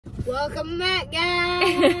Welcome back,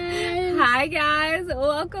 guys. Hi guys,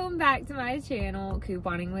 welcome back to my channel,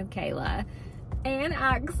 Couponing with Kayla and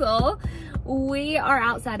Axel. We are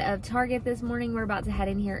outside of Target this morning. We're about to head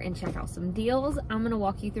in here and check out some deals. I'm going to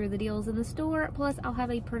walk you through the deals in the store, plus I'll have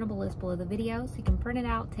a printable list below the video so you can print it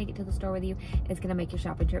out, take it to the store with you. It's going to make your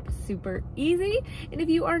shopping trip super easy. And if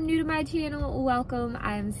you are new to my channel, welcome.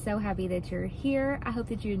 I am so happy that you're here. I hope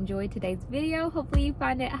that you enjoyed today's video. Hopefully you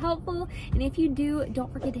find it helpful, and if you do,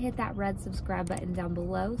 don't forget to hit that red subscribe button down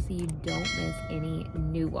below so you don't miss any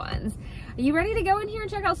new ones. Are you ready to go in here and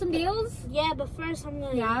check out some deals? Yeah, but first I'm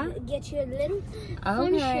going to get you a little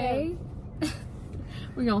okay.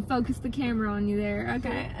 We're going to focus the camera on you there.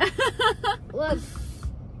 Okay. Look.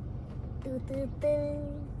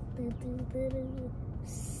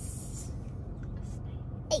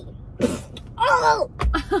 Hey. Oh!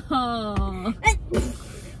 Oh.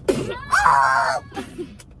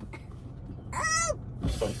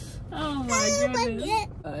 Oh my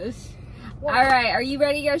goodness. All right, are you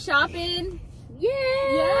ready to go shopping?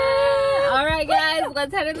 Yeah! All right, guys,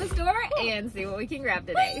 let's head in the store and see what we can grab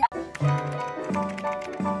today.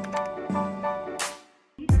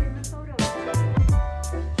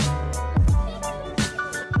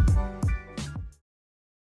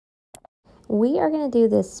 We are going to do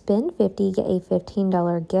this spend $50, get a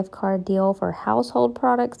 $15 gift card deal for household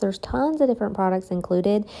products. There's tons of different products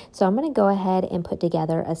included, so I'm going to go ahead and put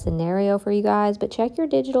together a scenario for you guys, but check your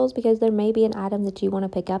digitals because there may be an item that you want to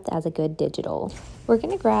pick up that has a good digital. We're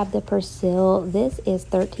going to grab the Persil. This is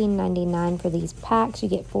 $13.99 for these packs. You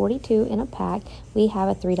get 42 in a pack. We have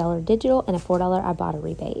a $3 digital and a $4 Ibotta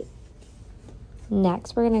rebate.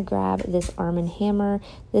 Next, we're going to grab this Arm & Hammer.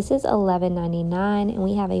 This is $11.99, and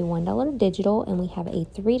we have a $1 digital, and we have a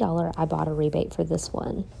 $3 Ibotta rebate for this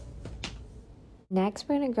one. Next,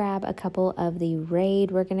 we're going to grab a couple of the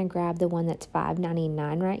Raid. We're going to grab the one that's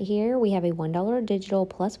 $5.99 right here. We have a $1 digital,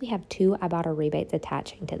 plus we have 2 Ibotta rebates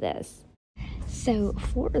attaching to this. So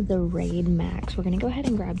for the Raid Max, we're going to go ahead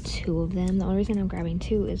and grab 2 of them. The only reason I'm grabbing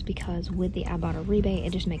 2 is because with the Ibotta rebate,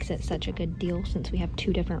 it just makes it such a good deal since we have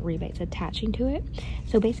 2 different rebates attaching to it.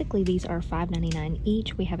 So basically these are $5.99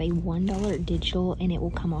 each. We have a $1 digital and it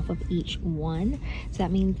will come off of each one. So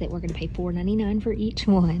that means that we're going to pay $4.99 for each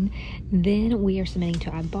one. Then we are submitting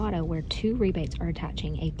to Ibotta where 2 rebates are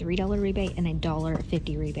attaching, a $3 rebate and a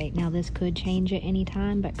 $1.50 rebate. Now this could change at any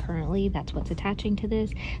time, but currently that's what's attaching to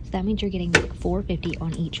this. So that means you're getting $4.50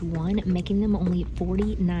 on each one, making them only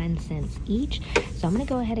 49 cents each. So I'm going to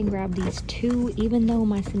go ahead and grab these 2, even though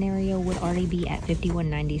my scenario would already be at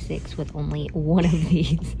 $51.96 with only 1 of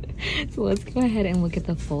these. So let's go ahead and look at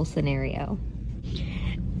the full scenario.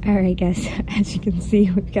 All right, guys, as you can see,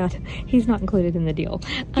 we've got, he's not included in the deal.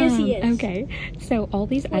 Yes, he is. Okay, so all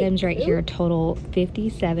these items right here total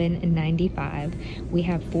 $57.95. We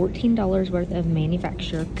have $14 worth of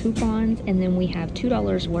manufacturer coupons, and then we have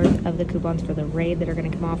 $2 worth of the coupons for the Raid that are going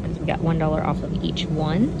to come off because we got $1 off of each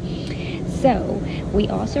one. So we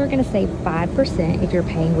also are going to save 5% if you're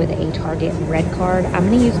paying with a Target red card. I'm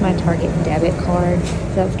going to use my Target debit card,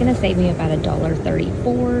 so that's going to save me about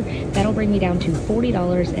 $1.34. That'll bring me down to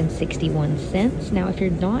 $40.61. Now if you're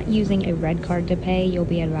not using a red card to pay, you'll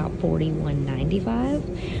be at about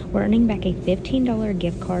 $41.95. We're earning back a $15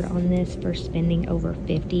 gift card on this for spending over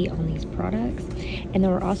 $50 on these products, and then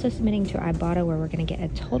we're also submitting to Ibotta where we're going to get a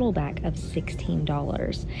total back of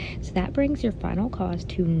 $16. So that brings your final cost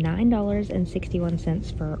to $9.61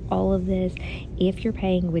 for all of this if you're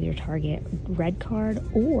paying with your Target red card,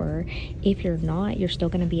 or if you're not, you're still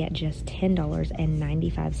going to be at just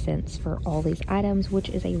 $10.95 for all these items, which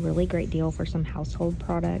is a really great deal for some household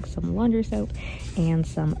products, some laundry soap, and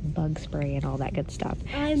some bug spray and all that good stuff.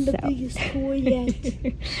 I'm the biggest toy yet.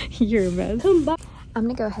 You're a mess. Come back. I'm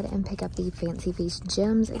going to go ahead and pick up the Fancy Feast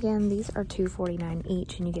gems. Again, these are $2.49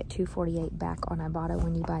 each, and you get $2.48 back on Ibotta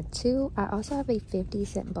when you buy 2. I also have a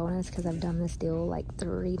 50-cent bonus because I've done this deal like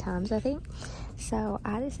 3 times, I think. So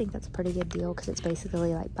I just think that's a pretty good deal because it's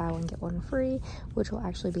basically like buy one, get one free, which will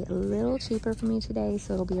actually be a little cheaper for me today.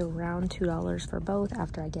 So it'll be around $2 for both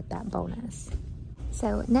after I get that bonus.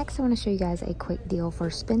 So next I want to show you guys a quick deal for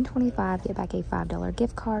spend $25, get back a $5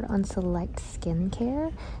 gift card on select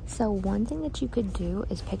skincare. So one thing that you could do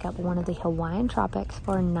is pick up one of the Hawaiian Tropics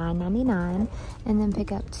for $9.99 and then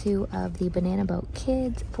pick up 2 of the Banana Boat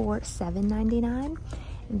Kids for $7.99.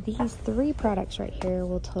 These 3 products right here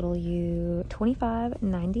will total you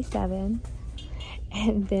 $25.97.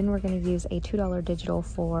 And then we're going to use a $2 digital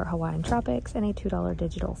for Hawaiian Tropics and a $2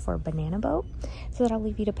 digital for Banana Boat. So that'll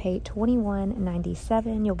leave you to pay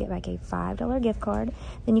 $21.97. You'll get back a $5 gift card.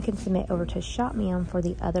 Then you can submit over to ShopMe for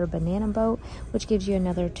the other Banana Boat, which gives you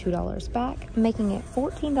another $2 back, making it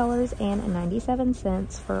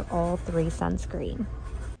 $14.97 for all 3 sunscreen.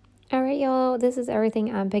 All right, y'all, this is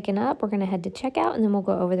everything I'm picking up. We're going to head to checkout, and then we'll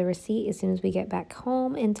go over the receipt as soon as we get back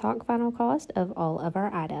home and talk final cost of all of our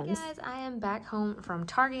items. Hey guys, I am back home from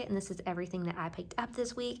Target, and this is everything that I picked up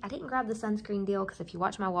this week. I didn't grab the sunscreen deal because if you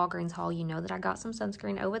watch my Walgreens haul, you know that I got some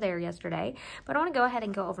sunscreen over there yesterday. But I want to go ahead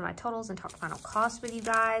and go over my totals and talk final cost with you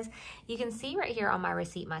guys. You can see right here on my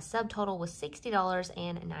receipt, my subtotal was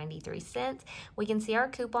 $60.93. We can see our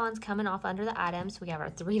coupons coming off under the items. We have our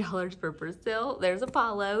 $3 for Brazil. There's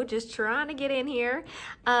Apollo, just trying to get in here.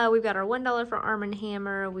 We've got our $1 for Arm &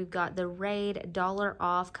 Hammer. We've got the Raid $1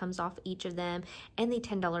 off, comes off each of them, and the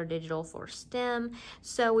 $10 digital for STEM.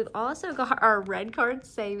 So we've also got our red card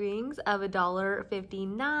savings of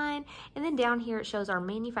 $1.59, and then down here it shows our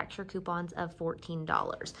manufacturer coupons of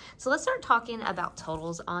 $14. So let's start talking about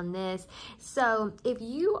totals on this. So if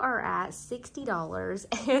you are at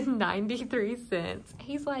 $60.93,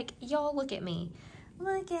 he's like, y'all look at me.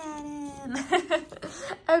 Look at him.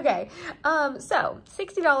 Okay, so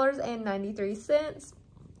 $60.93.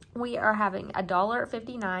 We are having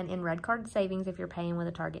 $1.59 in red card savings if you're paying with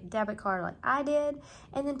a Target debit card like I did,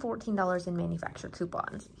 and then $14 in manufacturer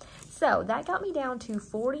coupons. So that got me down to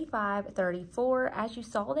 $45.34. As you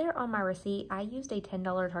saw there on my receipt, I used a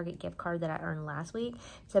 $10 Target gift card that I earned last week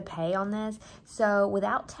to pay on this. So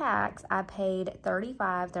without tax, I paid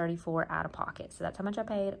 $35.34 out of pocket. So that's how much I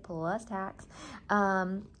paid plus tax.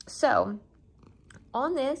 So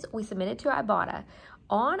on this, we submitted to Ibotta.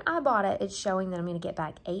 On Ibotta, it's showing that I'm going to get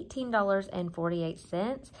back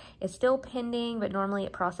 $18.48. It's still pending, but normally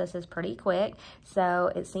it processes pretty quick.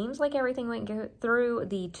 So it seems like everything went through.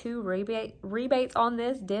 The 2 rebates on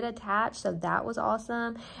this did attach, so that was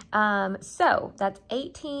awesome. So that's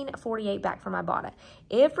 $18.48 back from Ibotta.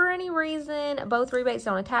 If for any reason both rebates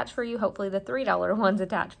don't attach for you, hopefully the $3 ones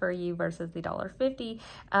attach for you versus the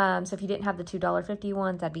 $1.50. So if you didn't have the $2.50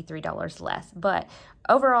 ones, that'd be $3 less. But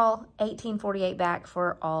overall, $18.48 back for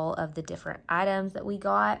all of the different items that we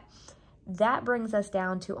got. That brings us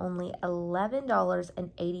down to only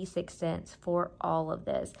 $11.86 for all of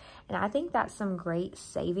this. And I think that's some great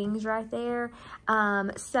savings right there.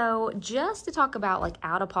 So just to talk about like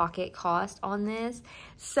out-of-pocket cost on this.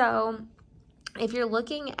 So if you're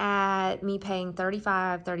looking at me paying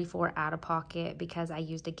 $35.34 out of pocket because I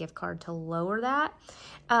used a gift card to lower that,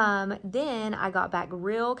 then I got back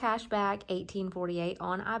real cash back, $18.48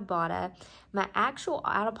 on Ibotta. My actual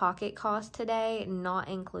out-of-pocket cost today, not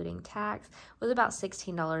including tax, was about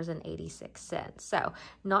 $16.86. So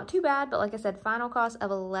not too bad, but like I said, final cost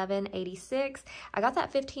of $11.86. I got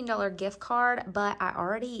that $15 gift card, but I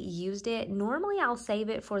already used it. Normally I'll save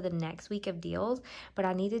it for the next week of deals, but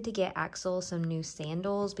I needed to get Axel some new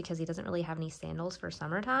sandals because he doesn't really have any sandals for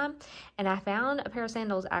summertime. And I found a pair of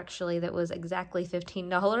sandals actually that was exactly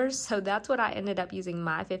 $15. So that's what I ended up using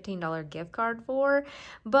my $15 gift card for.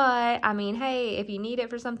 But I mean, hey, if you need it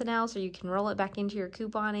for something else or you can roll it back into your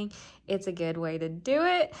couponing, it's a good way to do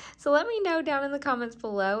it. So let me know down in the comments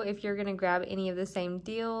below if you're going to grab any of the same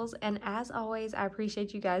deals. And as always, I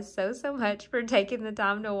appreciate you guys so much for taking the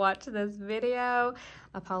time to watch this video.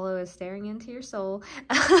 Apollo is staring into your soul.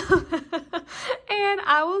 And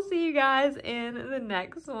I will see you guys in the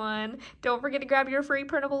next one. Don't forget to grab your free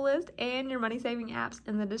printable list and your money saving apps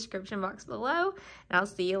in the description box below. And I'll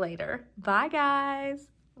see you later. Bye guys.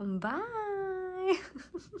 Bye.